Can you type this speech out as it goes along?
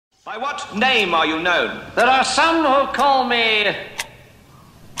By what name are you known? There are some who call me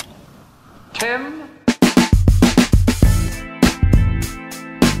Tim.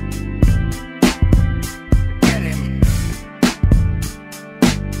 Get him.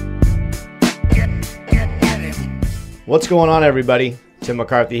 Get him. What's going on, everybody? Tim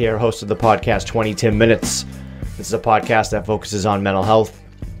McCarthy here, host of the podcast 20 Tim Minutes. This is a podcast that focuses on mental health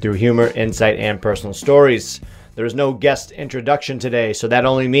through humor, insight, and personal stories. There is no guest introduction today, so that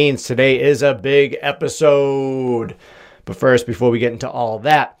only means today is a big episode. But first, before we get into all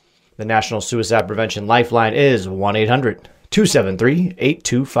that, the National Suicide Prevention Lifeline is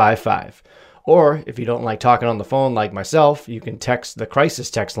 1-800-273-8255. Or, if you don't like talking on the phone like myself, you can text the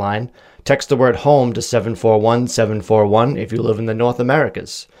crisis text line. Text the word HOME to 741-741 if you live in the North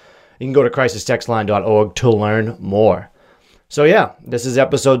Americas. You can go to crisistextline.org to learn more. So yeah, this is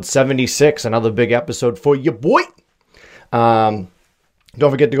episode 76, another big episode for you, boy. Don't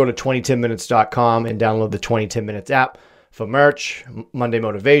forget to go to 20timminutes.com and download the 20 Tim Minutes app for merch, Monday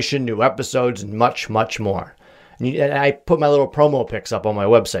motivation, new episodes, and much, much more. And I put my little promo pics up on my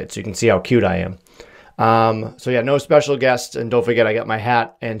website so you can see how cute I am. So yeah, no special guests, and don't forget I got my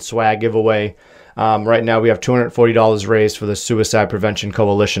hat and swag giveaway. Right now we have $240 raised for the Suicide Prevention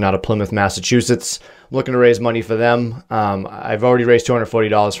Coalition out of Plymouth, Massachusetts. I'm looking to raise money for them. I've already raised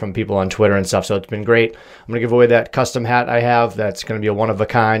 $240 from people on Twitter and stuff, so it's been great. I'm going to give away that custom hat I have. That's going to be a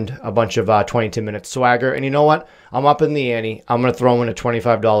one-of-a-kind, a bunch of 20-minute swagger. And you know what? I'm up in the ante. I'm going to throw in a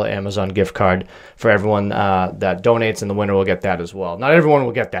 $25 Amazon gift card for everyone that donates, and the winner will get that as well. Not everyone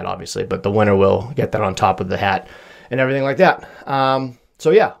will get that, obviously, but the winner will get that on top of the hat and everything like that. So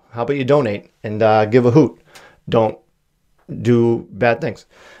yeah, how about you donate and give a hoot? Don't do bad things.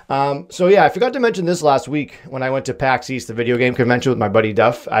 So yeah, I forgot to mention this last week when I went to PAX East, the video game convention with my buddy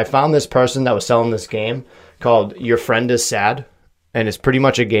Duff. I found this person that was selling this game called Your Friend is Sad. And it's pretty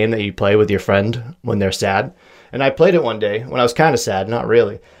much a game that you play with your friend when they're sad. And I played it one day when I was kind of sad, not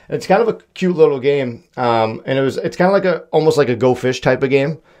really. And it's kind of a cute little game. And it's kind of like almost like a Go Fish type of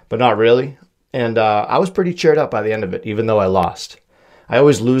game, but not really. And I was pretty cheered up by the end of it, even though I lost. I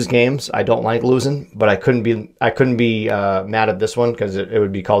always lose games. I don't like losing, but I couldn't be mad at this one because it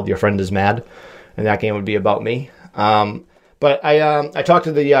would be called Your Friend is Mad, and that game would be about me. But I talked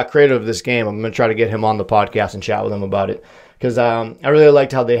to the creator of this game. I'm going to try to get him on the podcast and chat with him about it because I really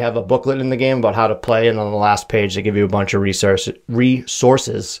liked how they have a booklet in the game about how to play, and on the last page they give you a bunch of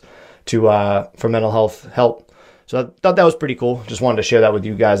resources for mental health help. So I thought that was pretty cool. Just wanted to share that with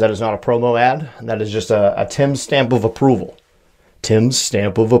you guys. That is not a promo ad. That is just a Tim's stamp of approval. Tim's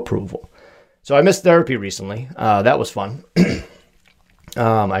stamp of approval. So I missed therapy recently. That was fun.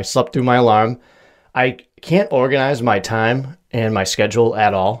 I slept through my alarm. I can't organize my time and my schedule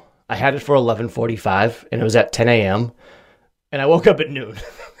at all. I had it for 11:45 and it was at 10 a.m. and I woke up at noon.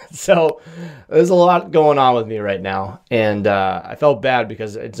 So there's a lot going on with me right now. And I felt bad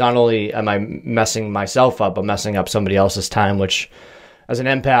because it's not only am I messing myself up, I'm messing up somebody else's time, which as an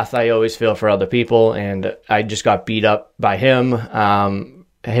empath, I always feel for other people, and I just got beat up by him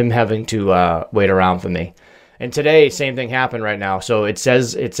having to wait around for me. And today, same thing happened right now. So it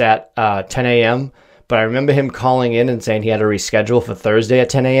says it's at 10 a.m., but I remember him calling in and saying he had to reschedule for Thursday at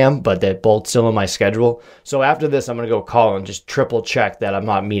 10 a.m., but they're both still in my schedule. So after this, I'm going to go call and just triple check that I'm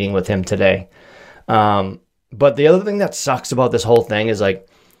not meeting with him today. But the other thing that sucks about this whole thing is, like,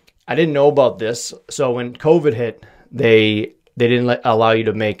 I didn't know about this. So when COVID hit, they didn't allow you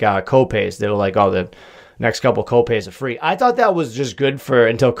to make co-pays. They were like, oh, the next couple co-pays are free. I thought that was just good for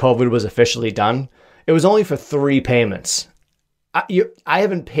until COVID was officially done. It was only for 3 payments. I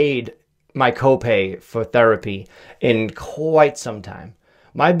haven't paid my co-pay for therapy in quite some time.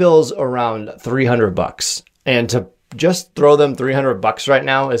 My bill's around $300. And to just throw them $300 right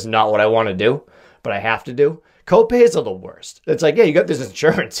now is not what I want to do, but I have to do. Co-pays are the worst. It's like, yeah, you got this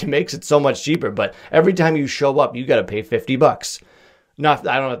insurance. It makes it so much cheaper, but every time you show up, you got to pay $50. I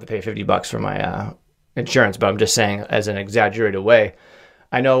don't have to pay $50 for my insurance, but I'm just saying as an exaggerated way.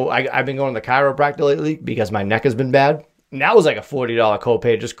 I know I've been going to the chiropractor lately because my neck has been bad. And that was like a $40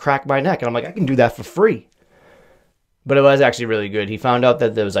 co-pay to just crack my neck. And I'm like, I can do that for free. But it was actually really good. He found out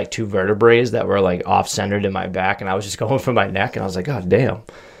that there was like 2 vertebrae that were like off-centered in my back, and I was just going for my neck, and I was like, God damn.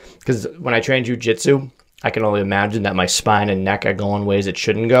 Because when I train jiu-jitsu, I can only imagine that my spine and neck are going ways it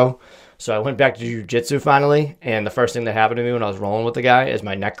shouldn't go. So I went back to jiu-jitsu finally, and the first thing that happened to me when I was rolling with the guy is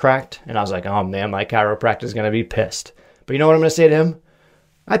my neck cracked, and I was like, oh man, my chiropractor is going to be pissed. But you know what I'm going to say to him?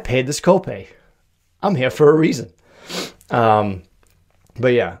 I paid this copay. I'm here for a reason.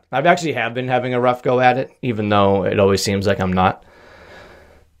 But yeah, I've actually been having a rough go at it, even though it always seems like I'm not.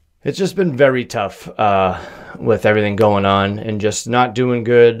 It's just been very tough with everything going on and just not doing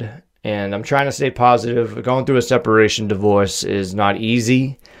good. And I'm trying to stay positive. Going through a separation divorce is not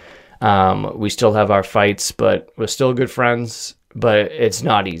easy. We still have our fights, but we're still good friends. But it's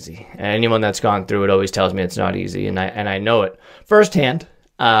not easy. And anyone that's gone through it always tells me it's not easy, and I know it firsthand.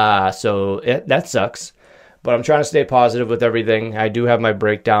 That sucks. But I'm trying to stay positive with everything. I do have my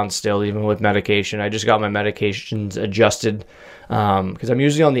breakdowns still, even with medication. I just got my medications adjusted because I'm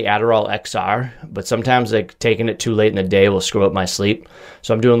usually on the Adderall XR, but sometimes like taking it too late in the day will screw up my sleep.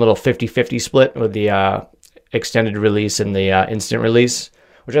 So I'm doing a little 50-50 split with the extended release and the instant release,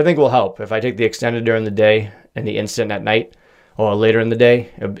 which I think will help. If I take the extended during the day and the instant at night or later in the day,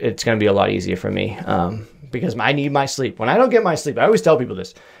 it's going to be a lot easier for me because I need my sleep. When I don't get my sleep, I always tell people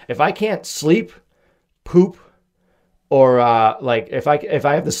this. If I can't sleep, poop, or if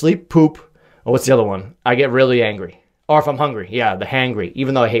I have to sleep, poop, or what's the other one? I get really angry. Or if I'm hungry, the hangry,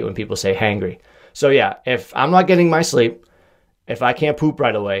 even though I hate when people say hangry. So yeah, if I'm not getting my sleep, if I can't poop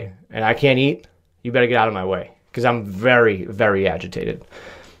right away and I can't eat, you better get out of my way because I'm very, very agitated.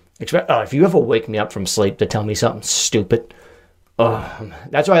 If you ever wake me up from sleep to tell me something stupid,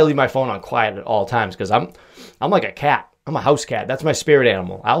 that's why I leave my phone on quiet at all times because I'm like a cat. I'm a house cat. That's my spirit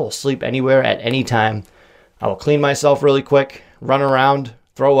animal. I will sleep anywhere at any time. I will clean myself really quick, run around,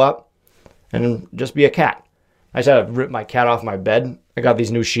 throw up, and just be a cat. I just had to rip my cat off my bed. I got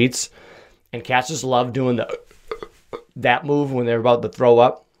these new sheets, and cats just love doing that move when they're about to throw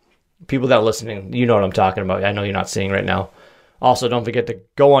up. People that are listening, you know what I'm talking about. I know you're not seeing right now. Also, don't forget to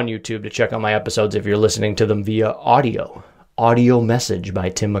go on YouTube to check out my episodes if you're listening to them via audio. Audio message by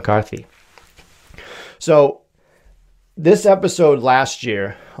Tim McCarthy. So, this episode last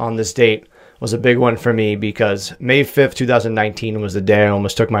year on this date was a big one for me because May 5th, 2019 was the day I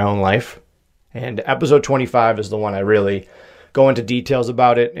almost took my own life. And episode 25 is the one I really go into details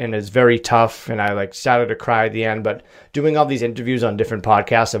about it, and it's very tough, and I started to cry at the end. But doing all these interviews on different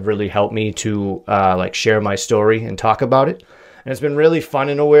podcasts have really helped me to share my story and talk about it. And it's been really fun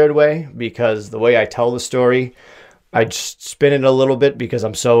in a weird way because the way I tell the story, I just spin it a little bit because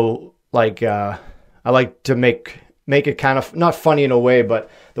I'm so I like to make it kind of not funny in a way, but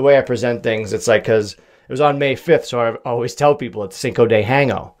the way I present things, it's because it was on May 5th, so I always tell people it's Cinco de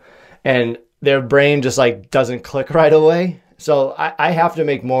Hango, and their brain just doesn't click right away. So I have to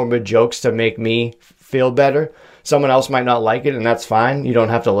make more jokes to make me feel better. Someone else might not like it, and that's fine. You don't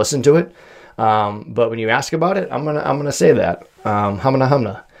have to listen to it. But when you ask about it, I'm gonna say that.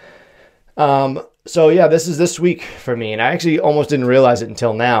 Humna. So yeah, this is this week for me, and I actually almost didn't realize it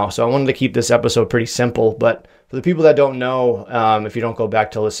until now. So I wanted to keep this episode pretty simple. But for the people that don't know, if you don't go back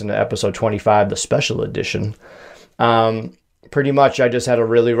to listen to episode 25, the special edition, pretty much I just had a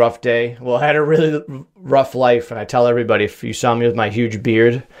really rough day. Well, I had a really rough life, and I tell everybody, if you saw me with my huge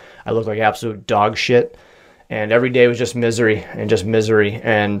beard, I look like absolute dog shit. And every day was just misery and just misery.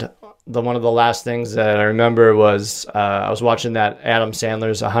 And one of the last things that I remember was I was watching that Adam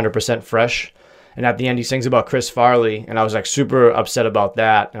Sandler's 100% Fresh. And at the end, he sings about Chris Farley. And I was super upset about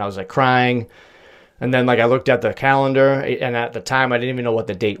that. And I was crying. And then I looked at the calendar. And at the time, I didn't even know what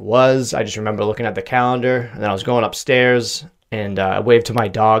the date was. I just remember looking at the calendar. And then I was going upstairs. And I waved to my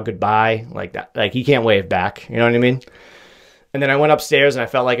dog goodbye. Like that. He can't wave back. You know what I mean? And then I went upstairs and I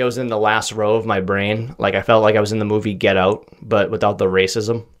felt like I was in the last row of my brain. I felt like I was in the movie Get Out, but without the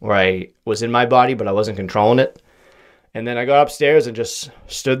racism, where I was in my body, but I wasn't controlling it. And then I got upstairs and just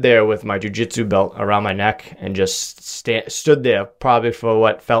stood there with my jiu-jitsu belt around my neck and just stood there probably for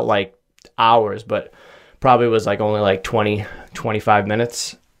what felt like hours, but probably was only 20, 25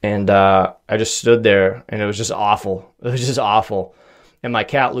 minutes. And I just stood there and it was just awful. It was just awful. And my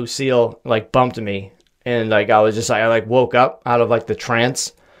cat Lucille bumped me. And I woke up out of the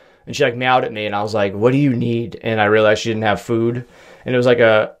trance, and she meowed at me, and I was like, what do you need? And I realized she didn't have food. And it was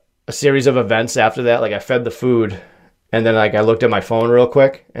a series of events after that. I fed the food, and then I looked at my phone real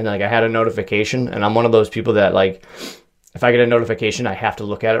quick, and I had a notification. And I'm one of those people that if I get a notification, I have to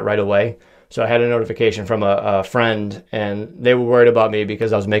look at it right away. So I had a notification from a friend, and they were worried about me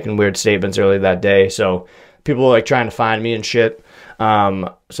because I was making weird statements earlier that day. So people were trying to find me and shit.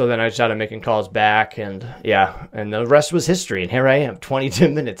 So then I started making calls back, and yeah, and the rest was history. And here I am, 22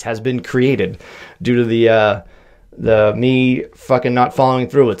 minutes has been created due to the me fucking not following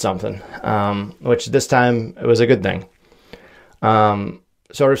through with something, which this time it was a good thing.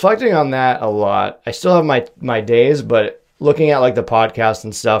 So reflecting on that a lot, I still have my days, but looking at the podcast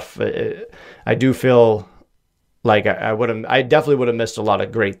and stuff, I do feel like I definitely would have missed a lot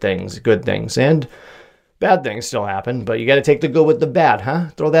of great things, good things, and bad things still happen, but you got to take the good with the bad, huh?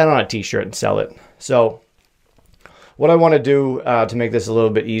 Throw that on a t-shirt and sell it. So what I want to do to make this a little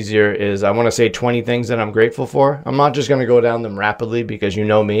bit easier is I want to say 20 things that I'm grateful for. I'm not just going to go down them rapidly because you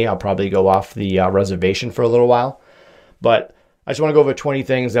know me, I'll probably go off the reservation for a little while. But I just want to go over 20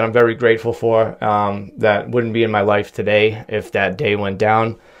 things that I'm very grateful for that wouldn't be in my life today if that day went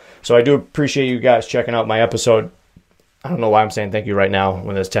down. So I do appreciate you guys checking out my episode. I don't know why I'm saying thank you right now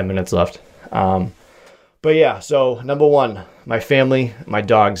when there's 10 minutes left. But yeah, so number one, my family, my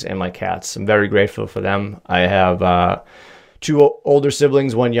dogs, and my cats. I'm very grateful for them. I have 2 older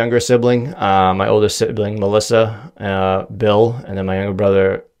siblings, 1 younger sibling. My older sibling, Melissa, Bill, and then my younger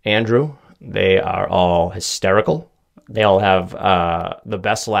brother, Andrew. They are all hysterical. They all have the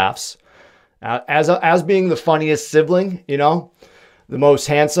best laughs. As being the funniest sibling, you know, the most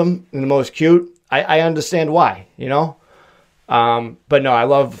handsome and the most cute, I understand why, you know. But no, I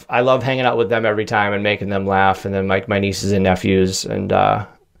love hanging out with them every time and making them laugh. And then my nieces and nephews and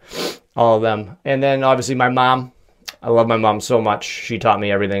all of them. And then obviously my mom. I love my mom so much. She taught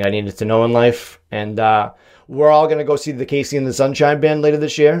me everything I needed to know in life. And we're all going to go see the Casey and the Sunshine Band later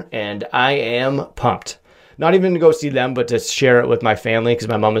this year. And I am pumped. Not even to go see them, but to share it with my family because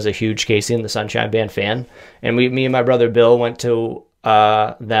my mom is a huge Casey and the Sunshine Band fan. And me and my brother Bill went to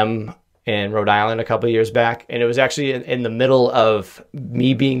them in Rhode Island a couple of years back, and it was actually in the middle of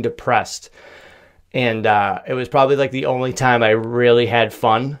me being depressed, and it was probably like the only time I really had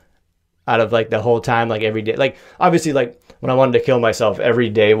fun out of like the whole time, like every day. Like obviously, like when I wanted to kill myself, every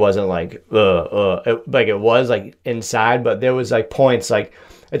day wasn't like like it was like inside, but there was like points like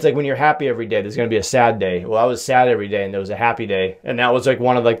it's like when you're happy every day, there's gonna be a sad day. Well, I was sad every day, and there was a happy day, and that was like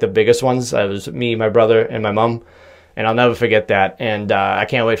one of like the biggest ones. It was me, my brother, and my mom. And I'll never forget that. And I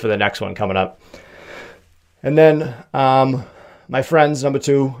can't wait for the next one coming up. And then my friends, number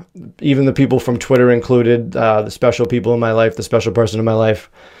 2, even the people from Twitter included, the special people in my life, the special person in my life.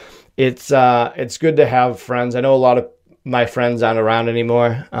 It's good to have friends. I know a lot of my friends aren't around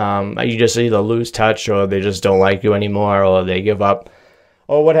anymore. You just either lose touch or they just don't like you anymore or they give up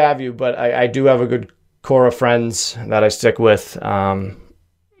or what have you. But I do have a good core of friends that I stick with.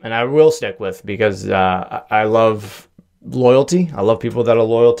 And I will stick with because I love loyalty. I love people that are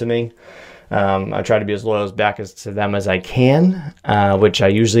loyal to me. I try to be as loyal back to them as I can, which I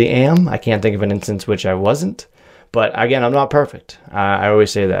usually am. I can't think of an instance which I wasn't. But again, I'm not perfect. I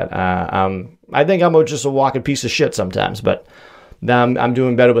always say that. I think I'm just a walking piece of shit sometimes, but I'm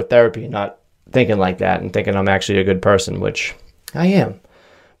doing better with therapy, not thinking like that and thinking I'm actually a good person, which I am.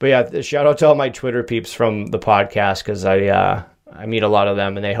 But yeah, shout out to all my Twitter peeps from the podcast because I meet a lot of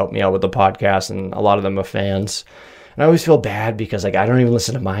them and they help me out with the podcast, and a lot of them are fans. And I always feel bad because like I don't even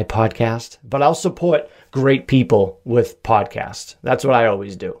listen to my podcast, but I'll support great people with podcasts. That's what I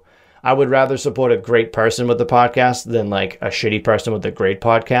always do. I would rather support a great person with the podcast than like a shitty person with a great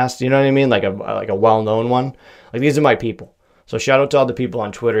podcast. You know what I mean? Like a well-known one. Like these are my people. So shout out to all the people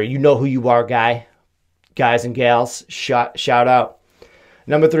on Twitter. You know who you are, guys and gals. Shout out.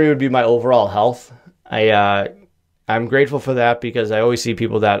 Number 3 would be my overall health. I'm grateful for that because I always see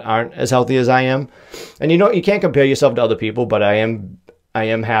people that aren't as healthy as I am. And you know, you can't compare yourself to other people, but I am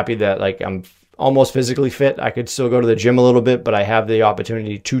happy that like I'm almost physically fit. I could still go to the gym a little bit, but I have the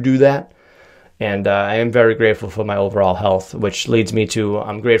opportunity to do that. And I am very grateful for my overall health, which leads me to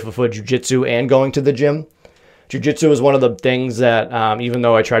I'm grateful for jiu-jitsu and going to the gym. Jiu-jitsu is one of the things that, even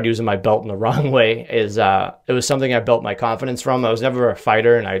though I tried using my belt in the wrong way, it was something I built my confidence from. I was never a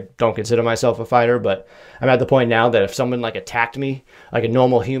fighter, and I don't consider myself a fighter, but I'm at the point now that if someone like attacked me like a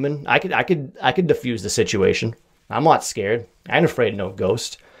normal human, I could diffuse the situation. I'm not scared. I ain't afraid of no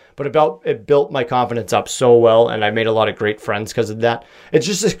ghost. But it built my confidence up so well, and I made a lot of great friends because of that. It's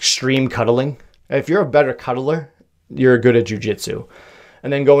just extreme cuddling. If you're a better cuddler, you're good at jiu-jitsu.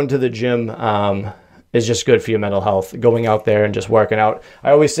 And then going to the gym, is just good for your mental health, going out there and just working out.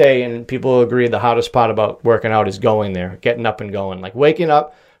 I always say, and people agree, the hardest part about working out is going there, getting up and going. Like waking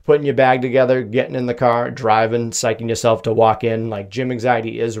up, putting your bag together, getting in the car, driving, psyching yourself to walk in. Like gym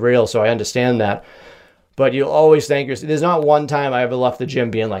anxiety is real, so I understand that. But you'll always thank yourself. There's not one time I ever left the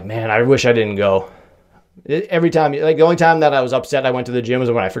gym being like, man, I wish I didn't go. Every time, like the only time that I was upset I went to the gym was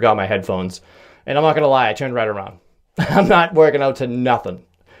when I forgot my headphones. And I'm not going to lie, I turned right around. I'm not working out to nothing.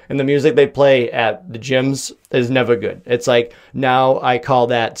 And the music they play at the gyms is never good. It's like, now I call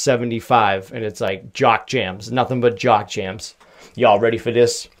that 75, and it's like jock jams. Nothing but jock jams. Y'all ready for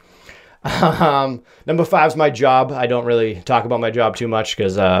this? Number 5 is my job. I don't really talk about my job too much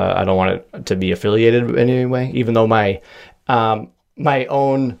because I don't want it to be affiliated in any way, even though my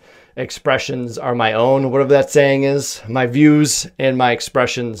own expressions are my own, whatever that saying is. My views and my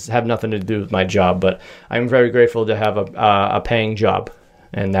expressions have nothing to do with my job, but I'm very grateful to have a paying job.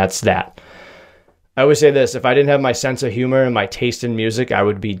 And that's that. I always say this, if I didn't have my sense of humor and my taste in music, I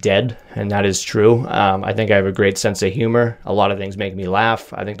would be dead, and that is true. I think I have a great sense of humor. A lot of things make me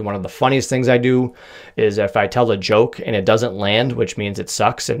laugh. I think one of the funniest things I do is if I tell a joke and it doesn't land, which means it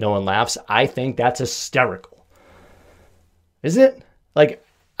sucks and no one laughs, I think that's hysterical. Isn't it? Like,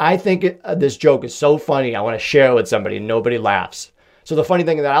 I think this joke is so funny, I want to share it with somebody and nobody laughs. So the funny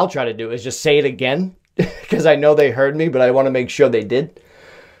thing that I'll try to do is just say it again because I know they heard me, but I want to make sure they did.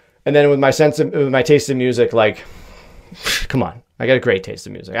 And then with my taste in music, like, come on, I got a great taste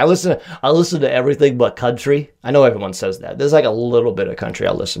in music. I listen to everything but country. I know everyone says that. There's like a little bit of country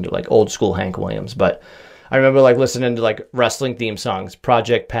I listen to, like old school Hank Williams. But I remember like listening to like wrestling theme songs,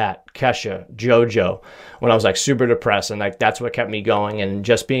 Project Pat, Kesha, JoJo, when I was like super depressed, and like that's what kept me going. And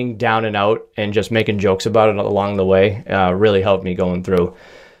just being down and out and just making jokes about it along the way really helped me going through.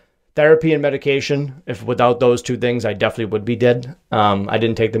 Therapy and medication, if without those two things, I definitely would be dead. I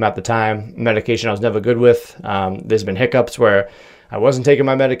didn't take them at the time. Medication I was never good with. There's been hiccups where I wasn't taking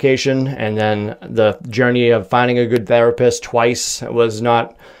my medication, and then the journey of finding a good therapist twice was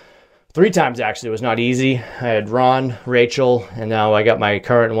not, 3 times actually, was not easy. I had Ron, Rachel, and now I got my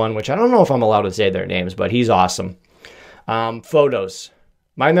current one, which I don't know if I'm allowed to say their names, but he's awesome. Photos.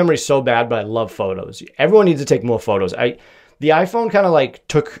 My memory's so bad, but I love photos. Everyone needs to take more photos. The iPhone kind of like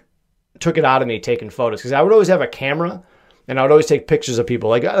took it out of me taking photos, because I would always have a camera and I would always take pictures of people,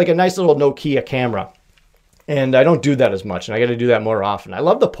 like a nice little Nokia camera. And I don't do that as much, and I got to do that more often. I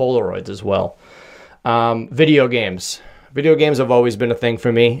love the Polaroids as well. Video games. Video games have always been a thing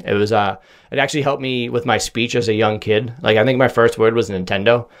for me. It actually helped me with my speech as a young kid. Like, I think my first word was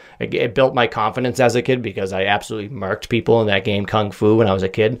Nintendo. It built my confidence as a kid because I absolutely murked people in that game Kung Fu when I was a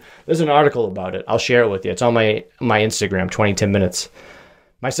kid. There's an article about it. I'll share it with you. It's on my Instagram, 2010 minutes.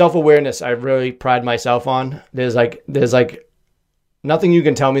 My self-awareness, I really pride myself on. There's like nothing you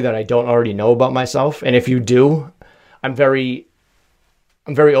can tell me that I don't already know about myself. And if you do, I'm very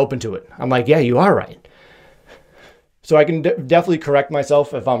open to it. I'm like, yeah, you are right. So I can definitely correct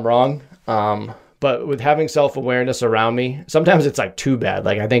myself if I'm wrong. But with having self-awareness around me, sometimes it's like too bad.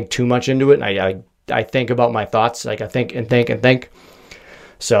 Like I think too much into it, and I think about my thoughts. Like I think and think and think.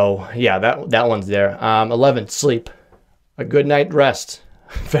 So yeah, that one's there. 11, sleep. A good night rest.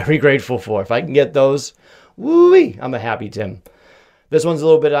 Very grateful for. If I can get those, woo-wee, I'm a happy Tim. This one's a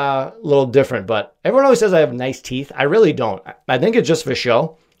little different, but everyone always says I have nice teeth. I really don't. I think it's just for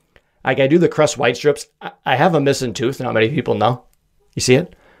show. Like I do the Crest White strips. I have a missing tooth. Not many people know. You see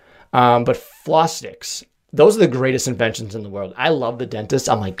it? But floss sticks. Those are the greatest inventions in the world. I love the dentist.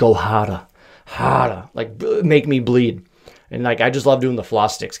 I'm like, go harder. Like make me bleed. And like I just love doing the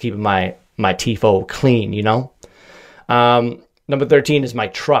floss sticks, keeping my teeth clean, you know? Number 13 is my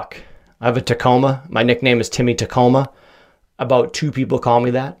truck. I have a Tacoma. My nickname is Timmy Tacoma. About 2 people call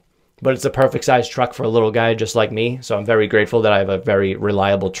me that. But it's a perfect size truck for a little guy just like me. So I'm very grateful that I have a very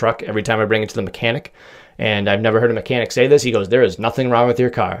reliable truck every time I bring it to the mechanic. And I've never heard a mechanic say this. He goes, there is nothing wrong with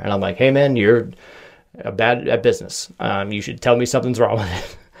your car. And I'm like, hey man, you're bad at business. You should tell me something's wrong with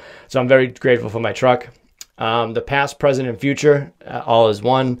it. So I'm very grateful for my truck. The past, present, and future, all is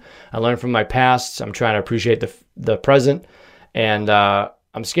one. I learned from my past. I'm trying to appreciate the present. And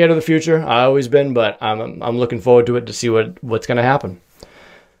I'm scared of the future. I've always been, but I'm looking forward to it to see what's going to happen.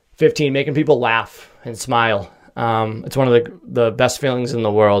 15, making people laugh and smile. It's one of the best feelings in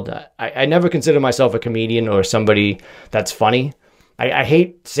the world. I never consider myself a comedian or somebody that's funny. I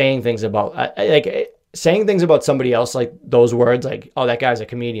hate saying things about saying things about somebody else, like those words, like, oh, that guy's a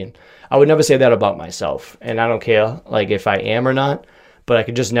comedian. I would never say that about myself, and I don't care like if I am or not, but I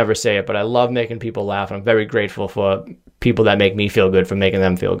could just never say it. But I love making people laugh, and I'm very grateful for people that make me feel good for making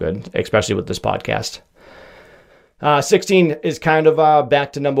them feel good, especially with this podcast. 16 is kind of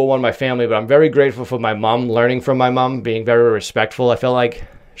back to number 1, my family, but I'm very grateful for my mom, learning from my mom, being very respectful. I feel like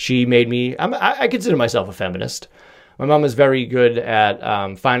she made me, I consider myself a feminist. My mom is very good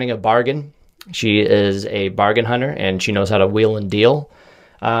at finding a bargain. She is a bargain hunter, and she knows how to wheel and deal.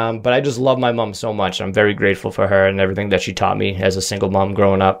 But I just love my mom so much. I'm very grateful for her and everything that she taught me as a single mom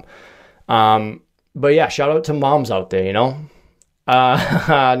growing up. But yeah, shout out to moms out there, you know.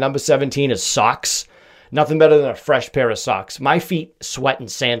 Number 17 is socks. Nothing better than a fresh pair of socks. My feet sweat in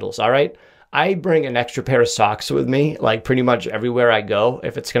sandals, all right? I bring an extra pair of socks with me, like pretty much everywhere I go,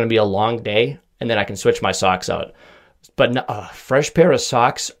 if it's going to be a long day, and then I can switch my socks out. But a fresh pair of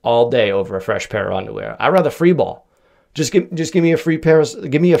socks all day over a fresh pair of underwear. I'd rather free ball. Just give me a free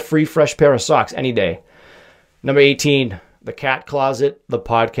fresh pair of socks any day. Number 18, the cat closet, the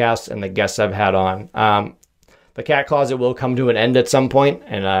podcast, and the guests I've had on. The cat closet will come to an end at some point,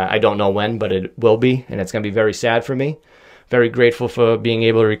 and I don't know when, but it will be, and it's going to be very sad for me. Very grateful for being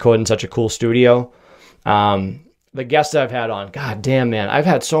able to record in such a cool studio. The guests I've had on, god damn, man, I've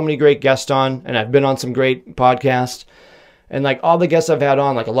had so many great guests on, and I've been on some great podcasts. And like all the guests I've had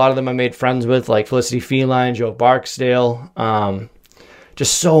on, like a lot of them I made friends with, like Felicity Feline, Joe Barksdale,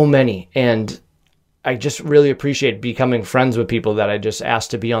 just so many. And I just really appreciate becoming friends with people that I just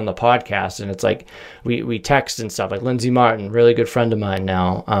asked to be on the podcast. And it's like we text and stuff, like Lindsay Martin, really good friend of mine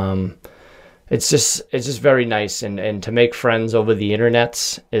now. It's just very nice, and to make friends over the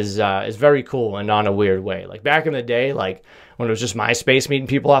internets is very cool, and not in a weird way. Like back in the day, like when it was just MySpace meeting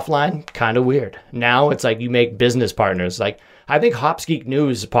people offline, kind of weird. Now it's like you make business partners. Like I think Hops Geek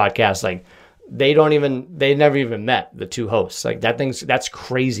News podcast, like they never even met, the two hosts. Like that's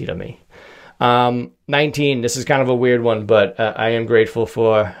crazy to me. 19, this is kind of a weird one, but I am grateful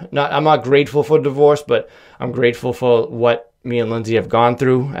I'm not grateful for divorce, but I'm grateful for what me and Lindsay have gone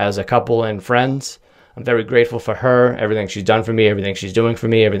through as a couple and friends. I'm very grateful for her, everything she's done for me, everything she's doing for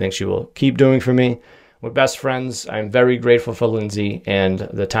me, everything she will keep doing for me. We're best friends. I'm very grateful for Lindsay and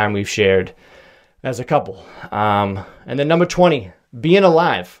the time we've shared as a couple. And then number 20, being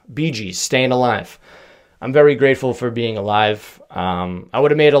alive. Bee Gees, staying alive. I'm very grateful for being alive. I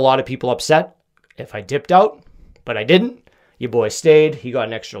would have made a lot of people upset if I dipped out, but I didn't. Your boy stayed. He got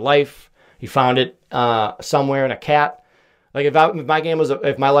an extra life. He found it somewhere in a cat. Like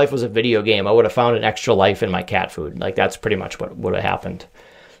if my life was a video game, I would have found an extra life in my cat food. Like that's pretty much what would have happened.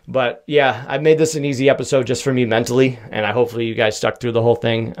 But yeah, I made this an easy episode just for me mentally, and hopefully you guys stuck through the whole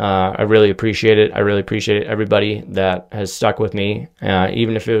thing. I really appreciate it. I really appreciate everybody that has stuck with me,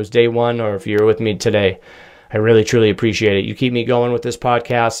 even if it was day one or if you're with me today. I really, truly appreciate it. You keep me going with this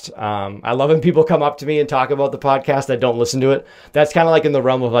podcast. I love when people come up to me and talk about the podcast that don't listen to it. That's kind of like in the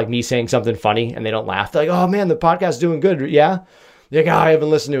realm of like me saying something funny and they don't laugh. They're like, oh man, the podcast's doing good. Yeah. They're like, oh, I haven't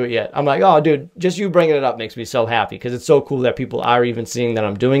listened to it yet. I'm like, oh dude, just you bringing it up makes me so happy, because it's so cool that people are even seeing that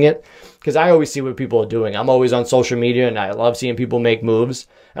I'm doing it. Because I always see what people are doing. I'm always on social media and I love seeing people make moves.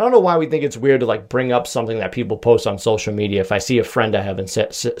 I don't know why we think it's weird to like bring up something that people post on social media. If I see a friend I haven't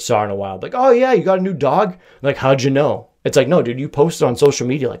saw in a while, like, oh yeah, you got a new dog? I'm like, how'd you know? It's like, no, dude, you post it on social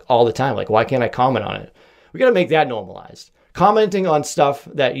media like all the time. Like, why can't I comment on it? We got to make that normalized. Commenting on stuff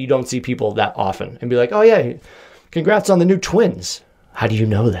that you don't see people that often and be like, oh yeah, congrats on the new twins. How do you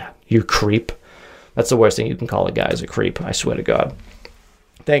know that? You creep. That's the worst thing you can call a guy, is a creep. I swear to God.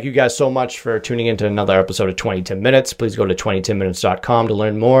 Thank you guys so much for tuning into another episode of 2010 Minutes. Please go to 2010minutes.com to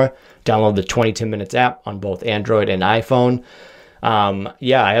learn more. Download the 2010 Minutes app on both Android and iPhone.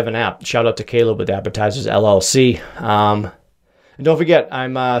 Yeah, I have an app. Shout out to Caleb with Advertisers LLC. And don't forget,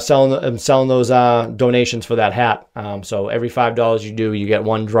 I'm selling those donations for that hat. So every $5 you do, you get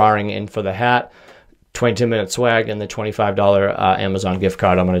one drawing in for the hat, 20 minute swag, and the $25 Amazon gift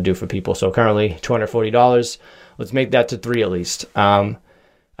card I'm going to do for people. So currently $240. Let's make that to 3 at least.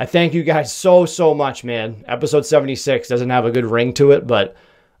 I thank you guys so much, man. Episode 76 doesn't have a good ring to it, but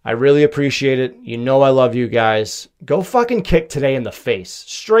I really appreciate it. You know I love you guys. Go fucking kick today in the face.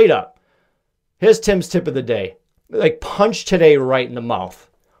 Straight up. Here's Tim's tip of the day. Like, punch today right in the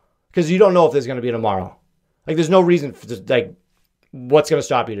mouth. Because you don't know if there's going to be tomorrow. Like, there's no reason for this, like, what's going to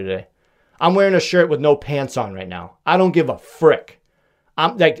stop you today? I'm wearing a shirt with no pants on right now. I don't give a frick.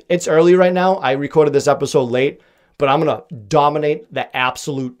 I'm like, it's early right now. I recorded this episode late, but I'm going to dominate the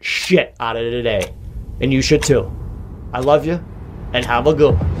absolute shit out of it today. And you should too. I love you, and have a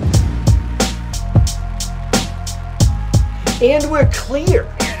good one. And we're clear.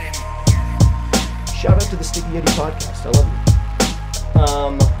 Shout out to the Sticky Yeti podcast. I love you.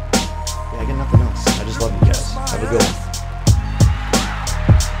 Yeah, I got nothing else. I just love you guys. Have a good one.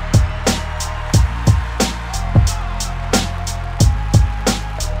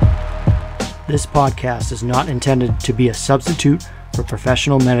 This podcast is not intended to be a substitute for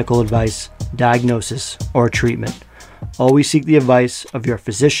professional medical advice, diagnosis, or treatment. Always seek the advice of your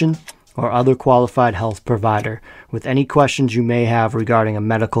physician or other qualified health provider with any questions you may have regarding a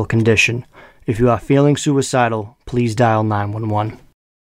medical condition. If you are feeling suicidal, please dial 911.